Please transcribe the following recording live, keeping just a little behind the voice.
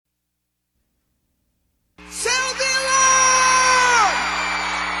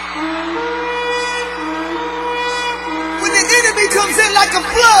like a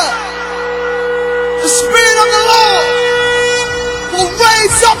flood. The Spirit of the Lord will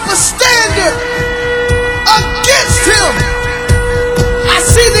raise up a standard against him. I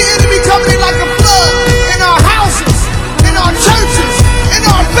see the enemy coming in like a flood in our houses, in our churches, in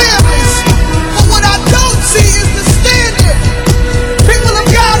our families. But what I don't see is the standard. People of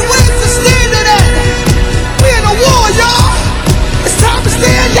God, where's the standard at? We're in a war, y'all. It's time to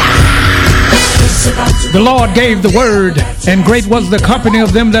stand, y'all. The Lord gave the word, and great was the company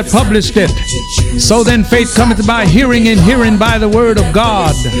of them that published it. So then faith cometh by hearing, and hearing by the word of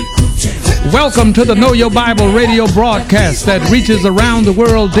God. Welcome to the Know Your Bible radio broadcast that reaches around the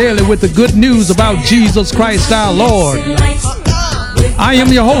world daily with the good news about Jesus Christ our Lord. I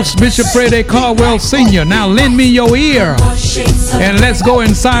am your host, Bishop Fred A. Caldwell Sr. Now lend me your ear, and let's go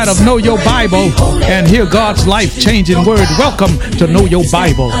inside of Know Your Bible and hear God's life-changing word. Welcome to Know Your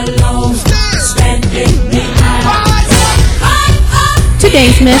Bible.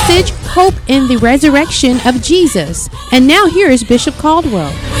 Today's message, hope in the resurrection of Jesus. And now here is Bishop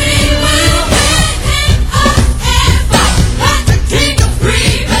Caldwell.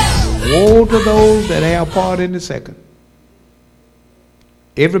 Woe to those that have part in the second.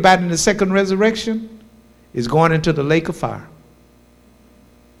 Everybody in the second resurrection is going into the lake of fire.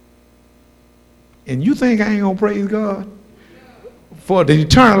 And you think I ain't going to praise God for the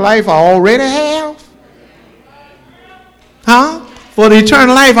eternal life I already have? Huh? For the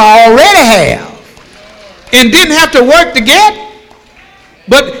eternal life I already have. And didn't have to work to get.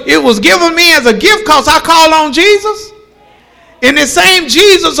 But it was given me as a gift because I called on Jesus. And the same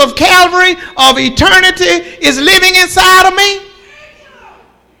Jesus of Calvary, of eternity, is living inside of me.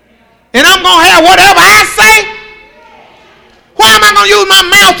 And I'm going to have whatever I say. Why am I going to use my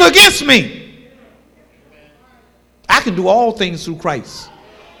mouth against me? I can do all things through Christ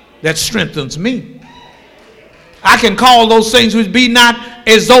that strengthens me. I can call those things which be not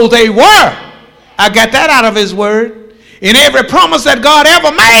as though they were. I got that out of his word. And every promise that God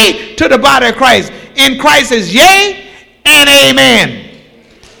ever made to the body of Christ in Christ is yea and amen.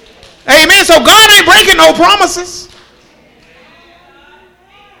 Amen. So God ain't breaking no promises.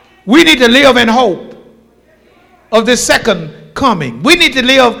 We need to live in hope of this second coming. We need to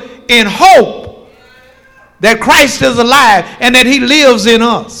live in hope that Christ is alive and that he lives in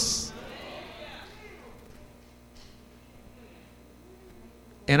us.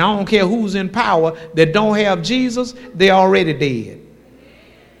 And I don't care who's in power that don't have Jesus, they're already dead.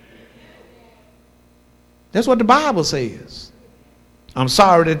 That's what the Bible says. I'm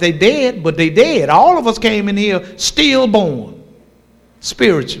sorry that they dead, but they dead. All of us came in here stillborn,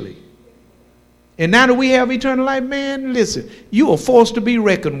 spiritually. And now that we have eternal life, man, listen, you are forced to be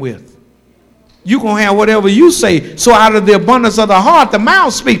reckoned with. You're going to have whatever you say. So out of the abundance of the heart, the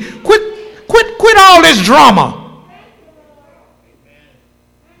mouth speaks. Quit all this drama.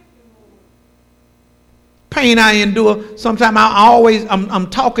 Pain I endure. Sometimes I'm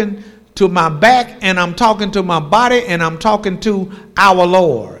talking to my back, and I'm talking to my body, and I'm talking to our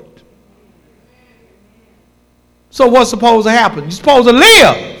Lord. So what's supposed to happen? You're supposed to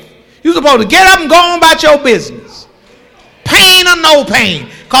live. You're supposed to get up and go on about your business. Pain or no pain.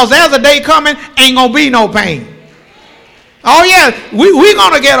 Because there's a day coming, ain't going to be no pain. Oh yeah, we're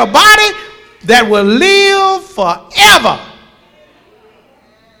going to get a body that will live forever.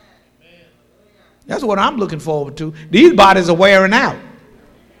 That's what I'm looking forward to. These bodies are wearing out.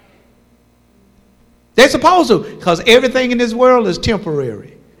 They're supposed to, because everything in this world is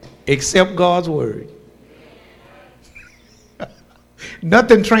temporary, except God's word.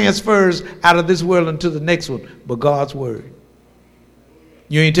 Nothing transfers out of this world into the next one but God's word.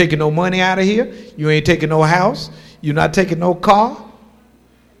 You ain't taking no money out of here. You ain't taking no house. You're not taking no car.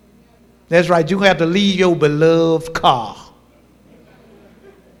 That's right. You have to leave your beloved car.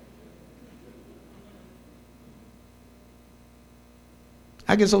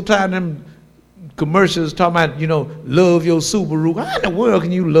 I get so tired of them commercials talking about, love your Subaru. How in the world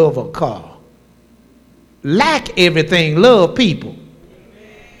can you love a car? Lack everything, love people.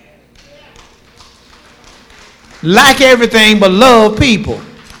 Lack everything but love people.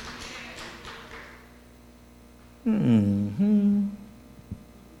 And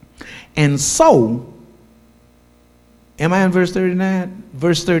so, am I in verse 39?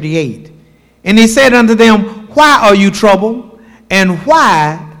 Verse 38. And he said unto them, why are you troubled? And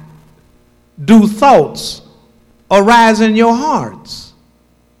why do thoughts arise in your hearts?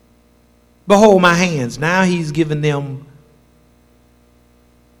 Behold my hands. Now he's given them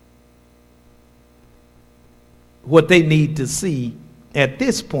what they need to see at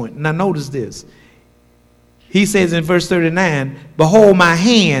this point. Now notice this. He says in verse 39, behold my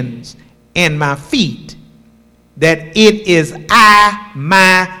hands and my feet, that it is I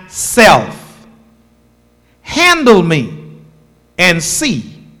myself. Handle me and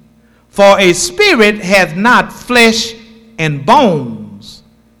see, for a spirit hath not flesh and bones,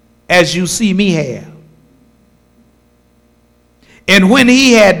 as you see me have. And when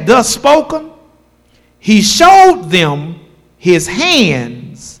he had thus spoken, he showed them his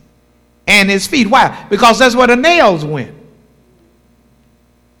hands and his feet. Why? Because that's where the nails went.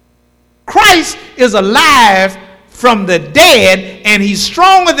 Christ is alive from the dead, and he's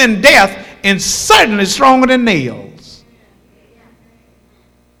stronger than death and certainly stronger than nails.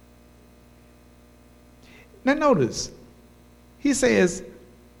 Now notice, he says,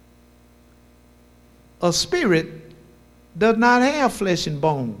 a spirit does not have flesh and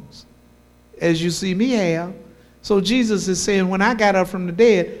bones, as you see me have. So Jesus is saying, when I got up from the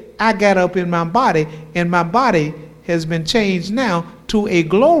dead, I got up in my body, and my body has been changed now to a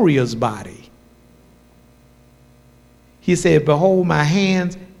glorious body. He said, behold my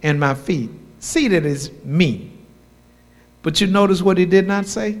hands and my feet. See that it's me. But you notice what he did not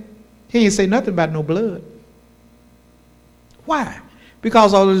say? He didn't say nothing about no blood. Why?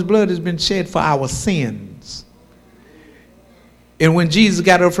 Because all this blood has been shed for our sins. And when Jesus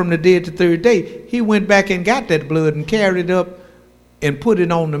got up from the dead the third day, he went back and got that blood and carried it up and put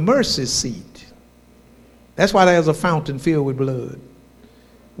it on the mercy seat. That's why there's a fountain filled with blood.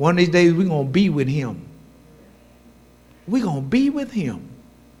 One of these days we're going to be with him. We're going to be with him.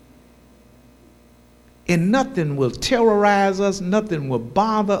 And nothing will terrorize us, nothing will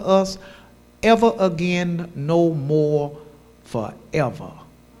bother us ever again, no more, forever.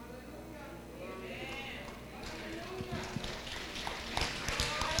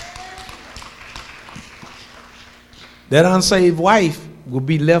 That unsaved wife will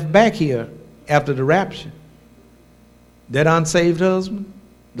be left back here after the rapture. That unsaved husband,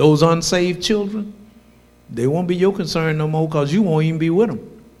 those unsaved children, they won't be your concern no more, because you won't even be with them.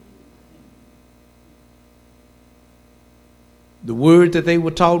 The word that they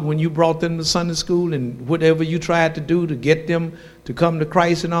were taught when you brought them to Sunday school and whatever you tried to do to get them to come to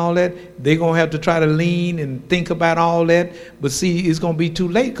Christ and all that, they're going to have to try to lean and think about all that. But see, it's going to be too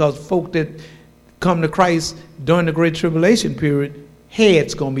late, because folk that come to Christ during the Great Tribulation period,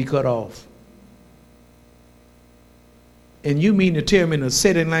 heads going to be cut off. And you mean to tell me in a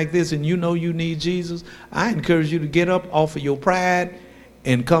setting like this, and you know you need Jesus? I encourage you to get up off of your pride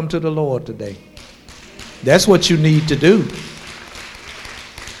and come to the Lord today. That's what you need to do.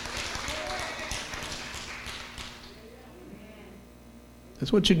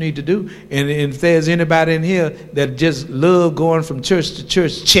 That's what you need to do. And if there's anybody in here that just love going from church to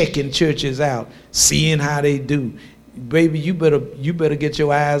church, checking churches out, seeing how they do, baby, you better get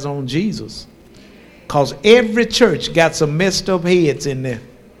your eyes on Jesus. Because every church got some messed up heads in there.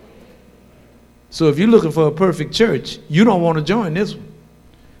 So if you're looking for a perfect church, you don't want to join this one.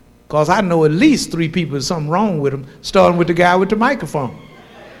 Because I know at least 3 people, there's something wrong with them, starting with the guy with the microphone.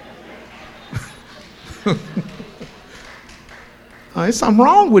 There's something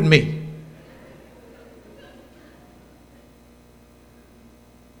wrong with me.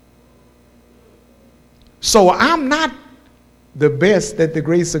 So I'm not the best that the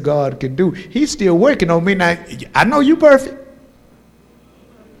grace of God can do. He's still working on me. Now, I know you perfect.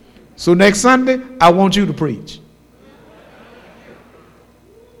 So next Sunday, I want you to preach.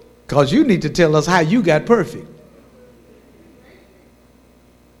 Because you need to tell us how you got perfect.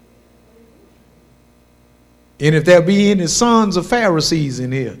 And if there be any sons of Pharisees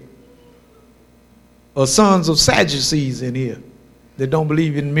in here, or sons of Sadducees in here that don't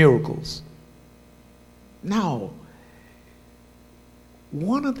believe in miracles, no.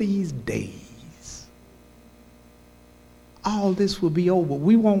 One of these days, all this will be over.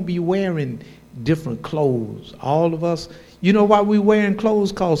 We won't be wearing different clothes. All of us, you know why we're wearing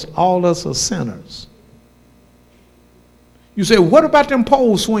clothes? Because all of us are sinners. You say, what about them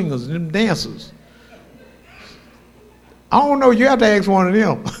pole swingers and them dancers? I don't know. You have to ask one of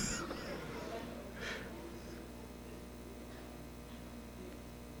them.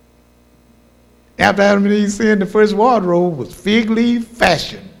 After Adam and Eve sinned, the first wardrobe was fig leaf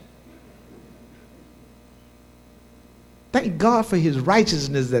fashion. Thank God for his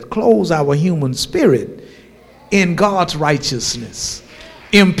righteousness that clothes our human spirit in God's righteousness,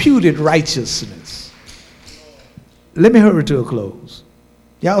 imputed righteousness. Let me hurry to a close.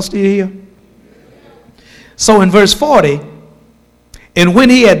 Y'all still here? So in verse 40, and when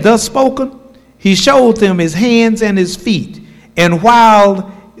he had thus spoken, he showed them his hands and his feet. And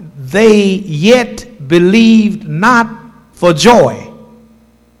while they yet believed not for joy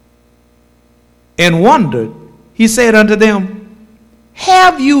and wondered, he said unto them,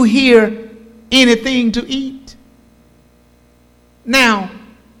 have you here anything to eat? Now,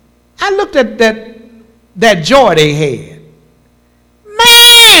 I looked at that joy they had.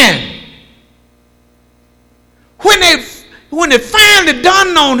 Man! When it finally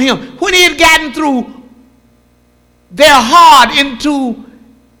dawned on him, when he had gotten through their heart into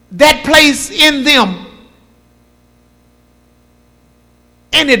that place in them,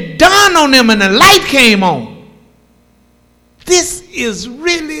 and it dawned on them and the light came on. This is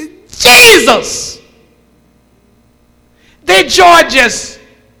really Jesus. Their joy just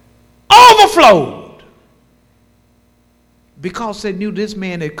overflowed because they knew this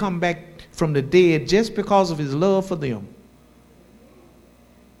man had come back from the dead just because of his love for them.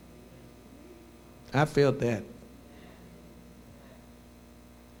 I felt that.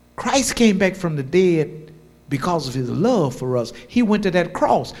 Christ came back from the dead because of his love for us. He went to that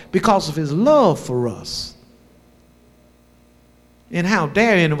cross because of his love for us. And how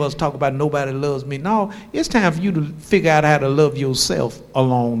dare any of us talk about nobody loves me? No, it's time for you to figure out how to love yourself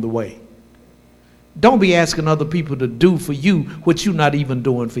along the way. Don't be asking other people to do for you what you're not even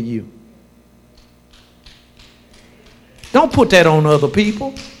doing for you. Don't put that on other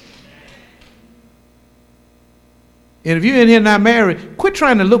people. And if you're in here not married, quit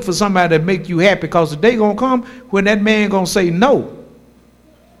trying to look for somebody that make you happy, because the day gonna come when that man gonna say no.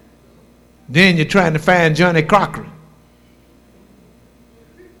 Then you're trying to find Johnny Cochran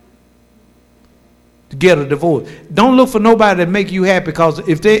to get a divorce. Don't look for nobody that make you happy, because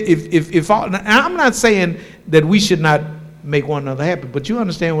if I'm not saying that we should not make one another happy, but you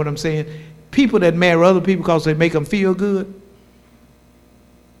understand what I'm saying. People that marry other people because they make them feel good,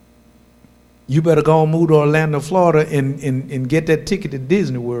 you better go and move to Orlando, Florida and get that ticket to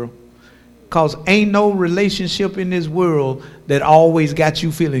Disney World, because ain't no relationship in this world that always got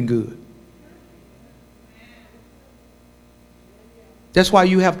you feeling good. That's why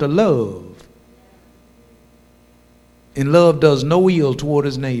you have to love. And love does no ill toward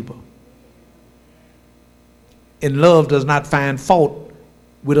his neighbor. And love does not find fault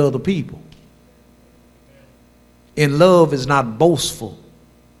with other people. And love is not boastful.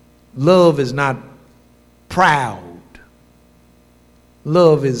 Love is not proud.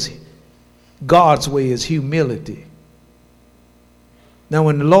 Love is, God's way is humility. Now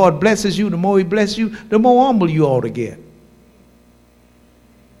when the Lord blesses you, the more he blesses you, the more humble you ought to get.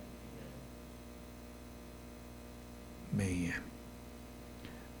 Man.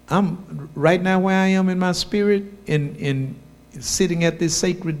 I'm right now where I am in my spirit, in sitting at this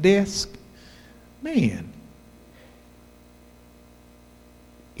sacred desk. Man.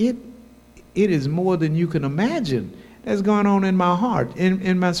 It is more than you can imagine that's going on in my heart,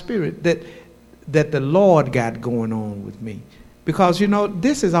 in my spirit, that the Lord got going on with me. Because, you know,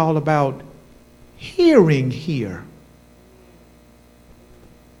 this is all about hearing here.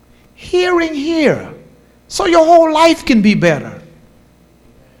 Hearing here. So your whole life can be better.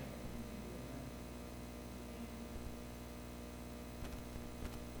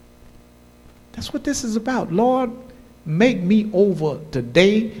 That's what this is about. Lord, make me over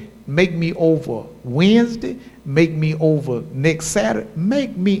today, make me over Wednesday, make me over next Saturday,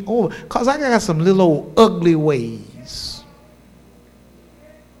 make me over. Because I got some little old ugly ways.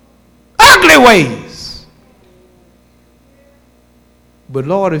 Ugly ways. But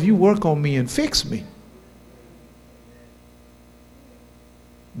Lord, if you work on me and fix me,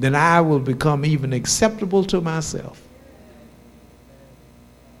 then I will become even acceptable to myself.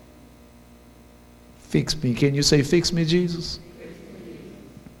 Fix me. Can you say, fix me, Jesus?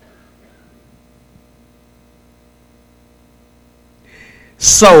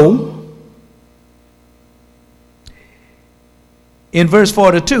 So, in verse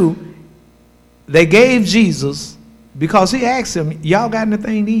 42, they gave Jesus, because he asked him, y'all got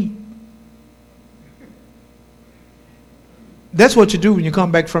anything to eat? That's what you do when you come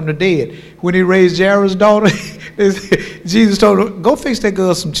back from the dead. When he raised Jairus' daughter, Jesus told him, go fix that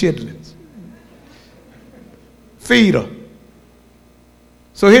girl some chitlins. Feed her.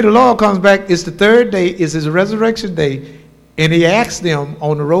 So here the Lord comes back. It's the third day. It's his resurrection day. And he asked them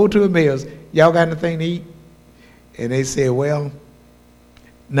on the road to Emmaus, y'all got anything to eat? And they said, well,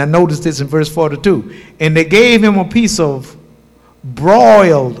 now notice this in verse 42. And they gave him a piece of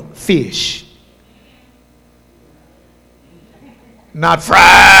broiled fish. Not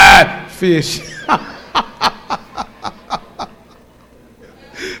fried fish.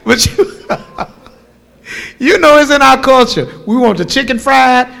 But you know, it's in our culture. We want the chicken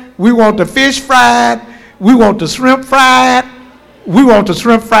fried. We want the fish fried. We want the shrimp fried. We want the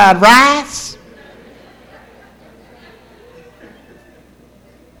shrimp fried rice.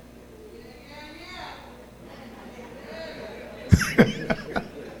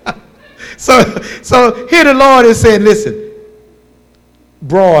 So here the Lord is saying, listen,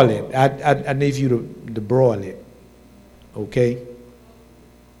 broil it. I need you to broil it. Okay?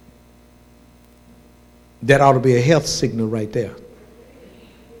 That ought to be a health signal right there.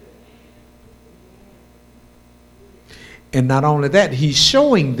 And not only that, he's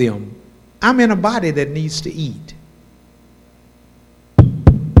showing them, I'm in a body that needs to eat.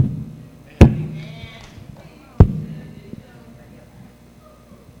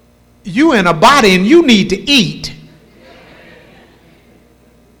 You in a body and you need to eat.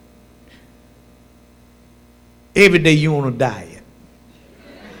 Every day you on a diet.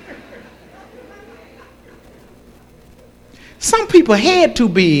 Some people had to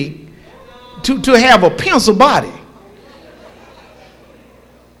be to have a pencil body.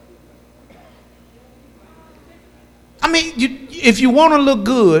 I mean, if you want to look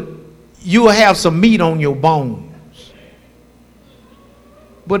good, you will have some meat on your bones.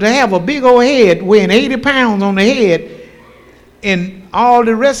 But to have a big old head weighing 80 pounds on the head and all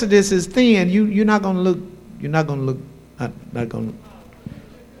the rest of this is thin, you're not going to look, it ain't going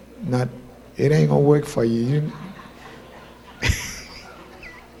to work for you.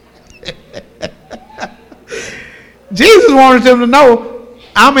 Jesus wanted them to know,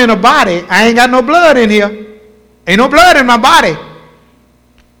 I'm in a body, I ain't got no blood in here. Ain't no blood in my body.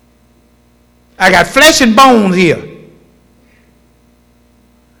 I got flesh and bones here.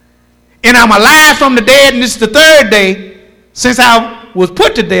 And I'm alive from the dead, and this is the third day since I was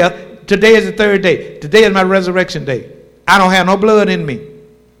put to death. Today is the third day. Today is my resurrection day. I don't have no blood in me.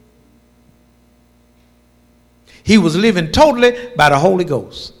 He was living totally by the Holy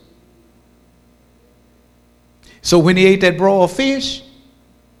Ghost. So when he ate that broiled fish,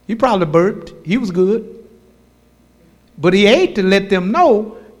 he probably burped. He was good. But he ate to let them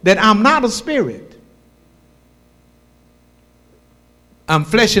know that I'm not a spirit. I'm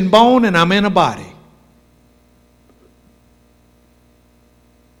flesh and bone and I'm in a body.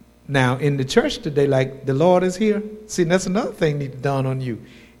 Now, in the church today, like the Lord is here. See, that's another thing needs to dawn on you.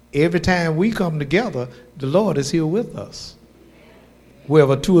 Every time we come together, the Lord is here with us.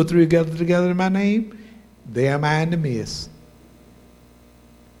 Wherever two or three gather together in my name, there am I in the midst.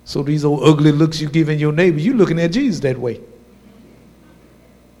 So these old ugly looks you giving your neighbor, you looking at Jesus that way.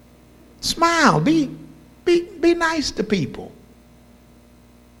 Smile. Be nice to people.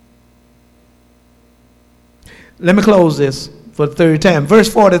 Let me close this for the third time.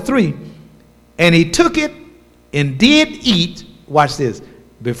 Verse 43. And he took it and did eat, watch this,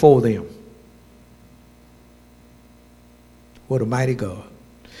 before them. What a mighty God.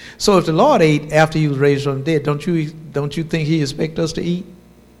 So if the Lord ate after he was raised from the dead, don't you think he expects us to eat?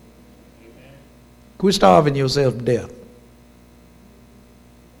 Quit starving yourself to death.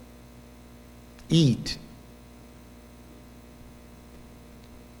 Eat.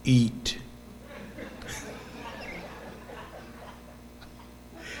 Eat.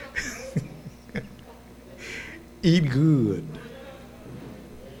 Eat good.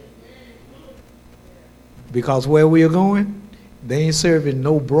 Because where we are going, they ain't serving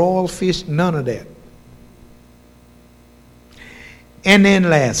no broiled fish, none of that. And then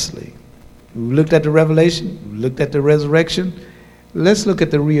lastly, we looked at the revelation, we looked at the resurrection. Let's look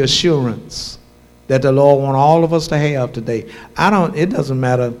at the reassurance that the Lord wants all of us to have today. It doesn't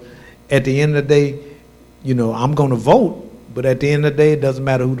matter at the end of the day, I'm going to vote, but at the end of the day, it doesn't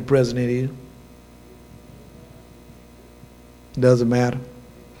matter who the president is. It doesn't matter.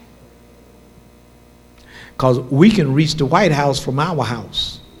 Because we can reach the White House from our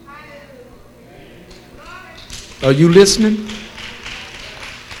house. Are you listening?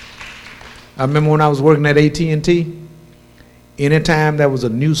 I remember when I was working at AT&T, anytime there was a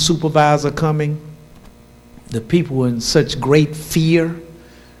new supervisor coming, the people were in such great fear,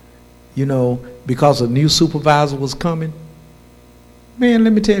 because a new supervisor was coming. Man,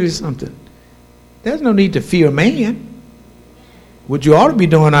 let me tell you something. There's no need to fear man. What you ought to be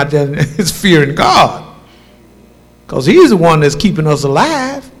doing out there is fearing God. Because he's the one that's keeping us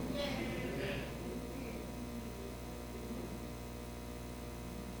alive.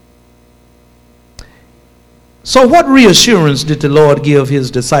 So what reassurance did the Lord give his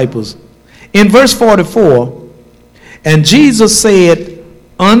disciples? In verse 44, and Jesus said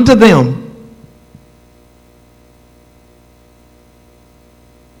unto them,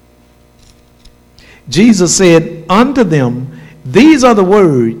 Jesus said unto them, these are the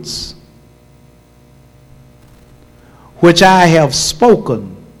words which I have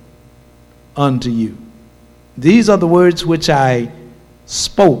spoken unto you. These are the words which I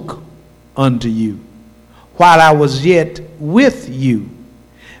spoke unto you while I was yet with you,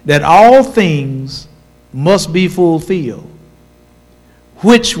 that all things must be fulfilled,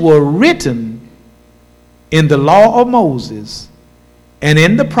 which were written in the law of Moses, and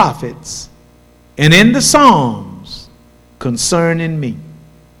in the prophets and in the Psalms concerning me.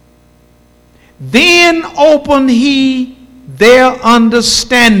 Then opened he their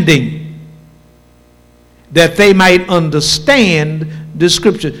understanding, that they might understand the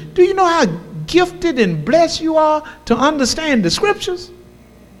scriptures. Do you know how gifted and blessed you are to understand the scriptures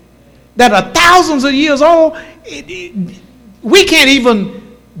that are thousands of years old? We can't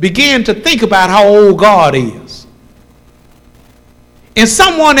even begin to think about how old God is. And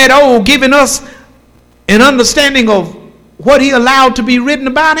someone that old giving us an understanding of what he allowed to be written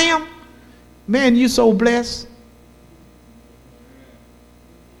about him. Man, you're so blessed.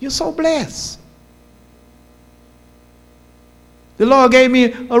 You're so blessed. The Lord gave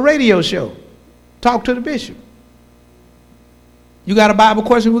me a radio show. Talk to the bishop. You got a Bible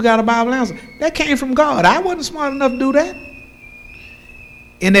question, we got a Bible answer. That came from God. I wasn't smart enough to do that.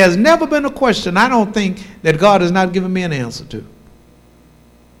 And there's never been a question, I don't think, that God has not given me an answer to.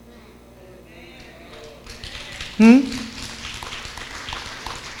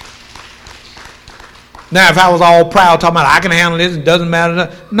 Now, if I was all proud, talking about I can handle this, it doesn't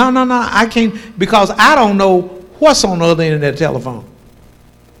matter. No, I can't, because I don't know what's on the other end of that telephone.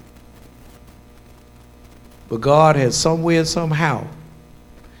 But God has somewhere, somehow,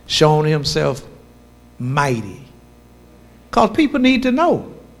 shown himself mighty. Because people need to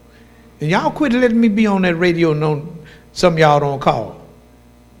know. And y'all quit letting me be on that radio and some of y'all don't call.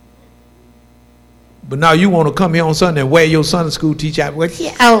 But now you want to come here on Sunday and wear your Sunday school teacher out. Well,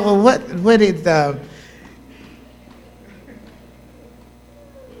 yeah, what is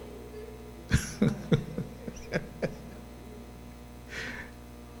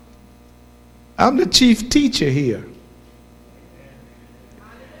I'm the chief teacher here.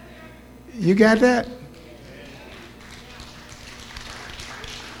 You got that?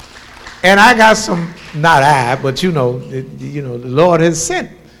 And I got some, not I, but you know, the Lord has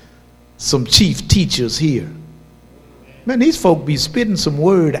sent some chief teachers here. Man, these folk be spitting some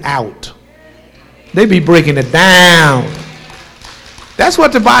word out. They be breaking it down. That's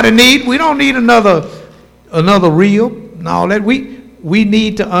what the body need. We don't need another reel and all that. We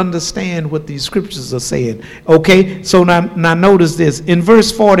need to understand what these scriptures are saying. Okay, so now notice this. In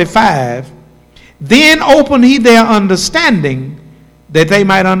verse 45, then opened he their understanding that they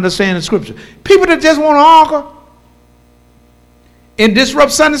might understand the scripture. People that just want to argue and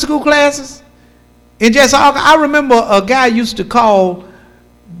disrupt Sunday school classes and just argue. I remember a guy used to call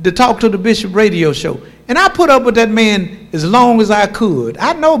to talk to the bishop radio show. And I put up with that man as long as I could.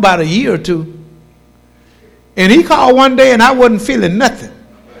 I know about a year or two. And he called one day and I wasn't feeling nothing.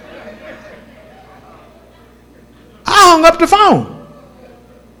 I hung up the phone.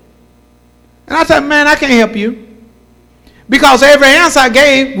 And I said, man, I can't help you. Because every answer I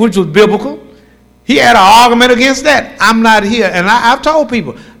gave, which was biblical, he had an argument against that. I'm not here. And I've told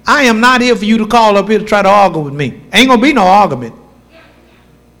people, I am not here for you to call up here to try to argue with me. Ain't going to be no argument.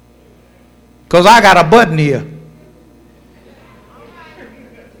 Because I got a button here.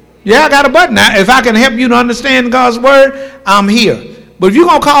 Yeah, I got a button. Now, if I can help you to understand God's word, I'm here. But if you're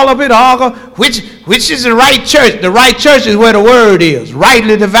going to call up here to argue, which is the right church? The right church is where the word is.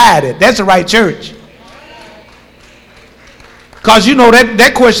 Rightly divided. That's the right church. Because you know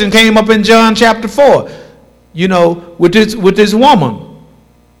that question came up in John chapter 4. You know, with this woman.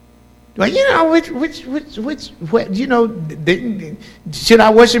 Well, you know, you know, should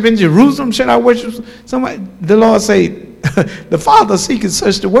I worship in Jerusalem? Should I worship somebody? The Lord say, the Father seeketh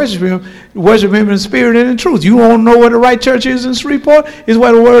such to worship him in spirit and in truth. You won't know where the right church is in Shreveport? Is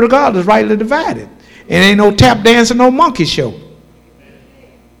where the word of God is rightly divided. And ain't no tap dancing, no monkey show.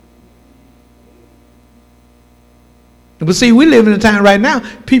 But see, we live in a time right now,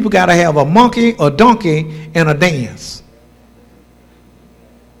 people got to have a monkey, a donkey, and a dance.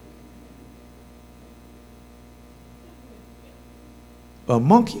 A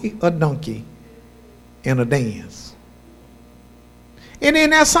monkey, a donkey, and a dance. And then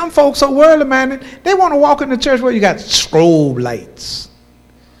there's some folks so worldly minded, they want to walk in the church where you got strobe lights.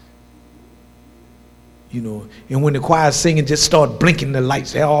 You know, and when the choir's singing, just start blinking the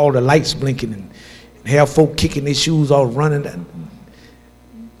lights, all the lights blinking, and have folk kicking their shoes off, running.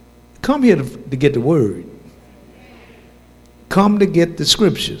 Come here to get the word. Come to get the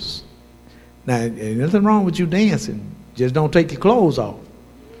scriptures. Now, there's nothing wrong with you dancing. Just don't take your clothes off.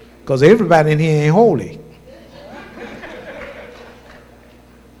 Because everybody in here ain't holy.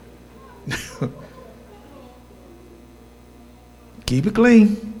 Keep it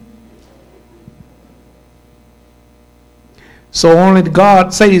clean. So only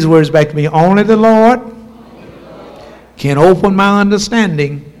God, say these words back to me. Only the Lord can open my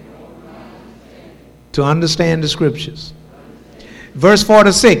understanding to understand the scriptures. Verse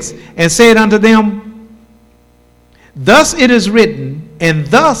 46, and said unto them, thus it is written, and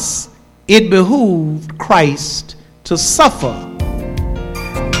thus it behooved Christ to suffer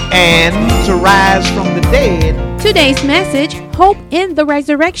and to rise from the dead. Today's message, Hope in the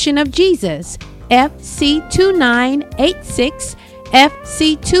Resurrection of Jesus, FC2986.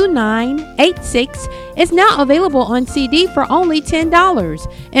 FC2986 is now available on CD for only $10,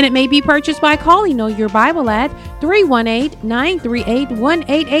 and it may be purchased by calling Know Your Bible at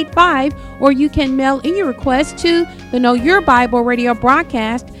 318-938-1885, or you can mail in your request to the Know Your Bible radio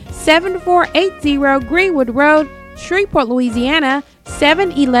broadcast, 7480 Greenwood Road, Shreveport, Louisiana,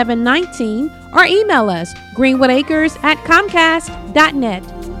 71119, or email us greenwoodacres@comcast.net.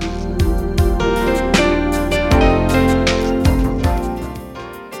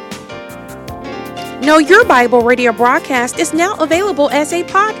 Know Your Bible radio broadcast is now available as a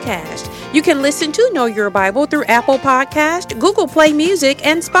podcast. You can listen to Know Your Bible through Apple Podcast, Google Play Music,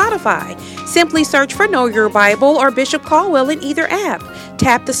 and Spotify. Simply search for Know Your Bible or Bishop Caldwell in either app.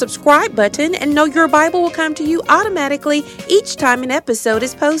 Tap the subscribe button and Know Your Bible will come to you automatically each time an episode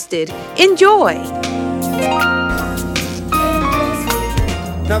is posted. Enjoy!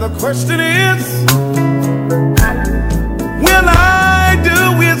 Now the question is, will I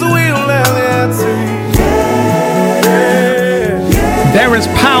do His will? And the answer is There is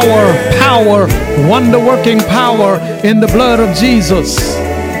power, wonder-working power in the blood of Jesus.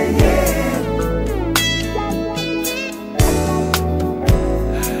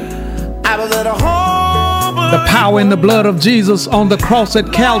 The power in the blood of Jesus on the cross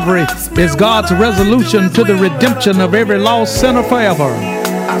at Calvary is God's resolution to the redemption of every lost sinner forever.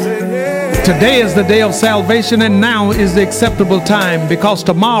 Today is the day of salvation, and now is the acceptable time, because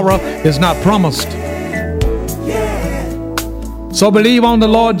tomorrow is not promised. So believe on the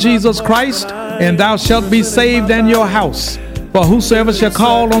Lord Jesus Christ, and thou shalt be saved and your house. For whosoever shall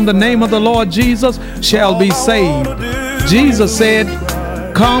call on the name of the Lord Jesus shall be saved. Jesus said,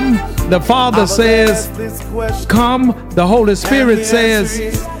 come. The Father says, come. The Holy Spirit says,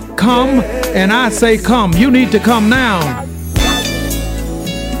 come. And I say, come. You need to come now.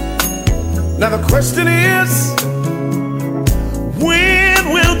 Now the question is,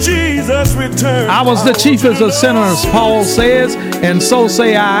 when will Jesus return? I was the chiefest of sinners, Paul says, and so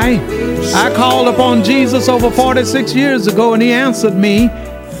say I. I called upon Jesus over 46 years ago, and He answered me,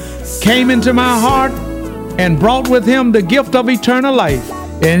 came into my heart, and brought with Him the gift of eternal life.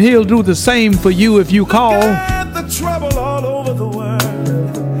 And He'll do the same for you if you call. Got the trouble all over the world.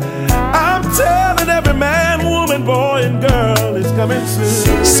 I'm telling every man, woman, boy, and girl is coming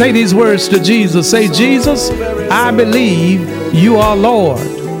soon. Say these words to Jesus. Say, Jesus, I believe you are Lord.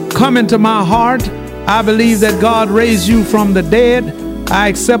 Come into my heart. I believe that God raised you from the dead. I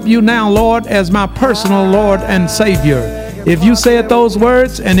accept you now, Lord, as my personal Lord and Savior. If you said those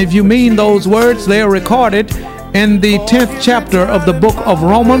words, and if you mean those words, they are recorded in the 10th chapter of the book of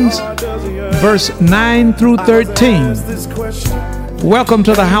Romans, verse 9 through 13. Welcome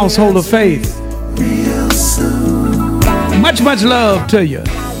to the household of faith. Much, much love to you.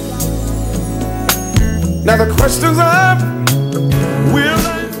 Now the questions are, will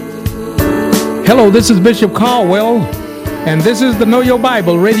I? Hello, this is Bishop Caldwell, and this is the Know Your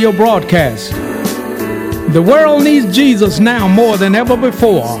Bible radio broadcast. The world needs Jesus now more than ever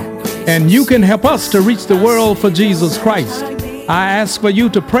before, and you can help us to reach the world for Jesus Christ. I ask for you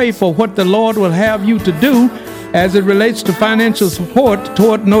to pray for what the Lord will have you to do as it relates to financial support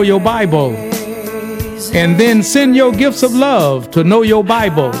toward Know Your Bible. And then send your gifts of love to Know Your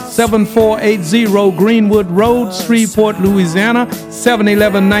Bible, 7480 Greenwood Road, Shreveport, Louisiana,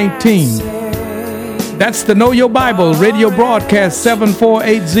 71119. That's the Know Your Bible radio broadcast,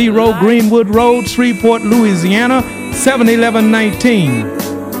 7480 Greenwood Road, Shreveport, Louisiana, 71119.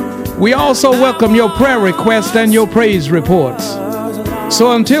 We also welcome your prayer requests and your praise reports.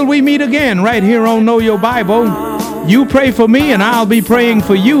 So until we meet again right here on Know Your Bible, you pray for me and I'll be praying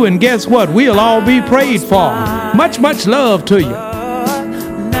for you, and guess what? We'll all be prayed for. Much, much love to you.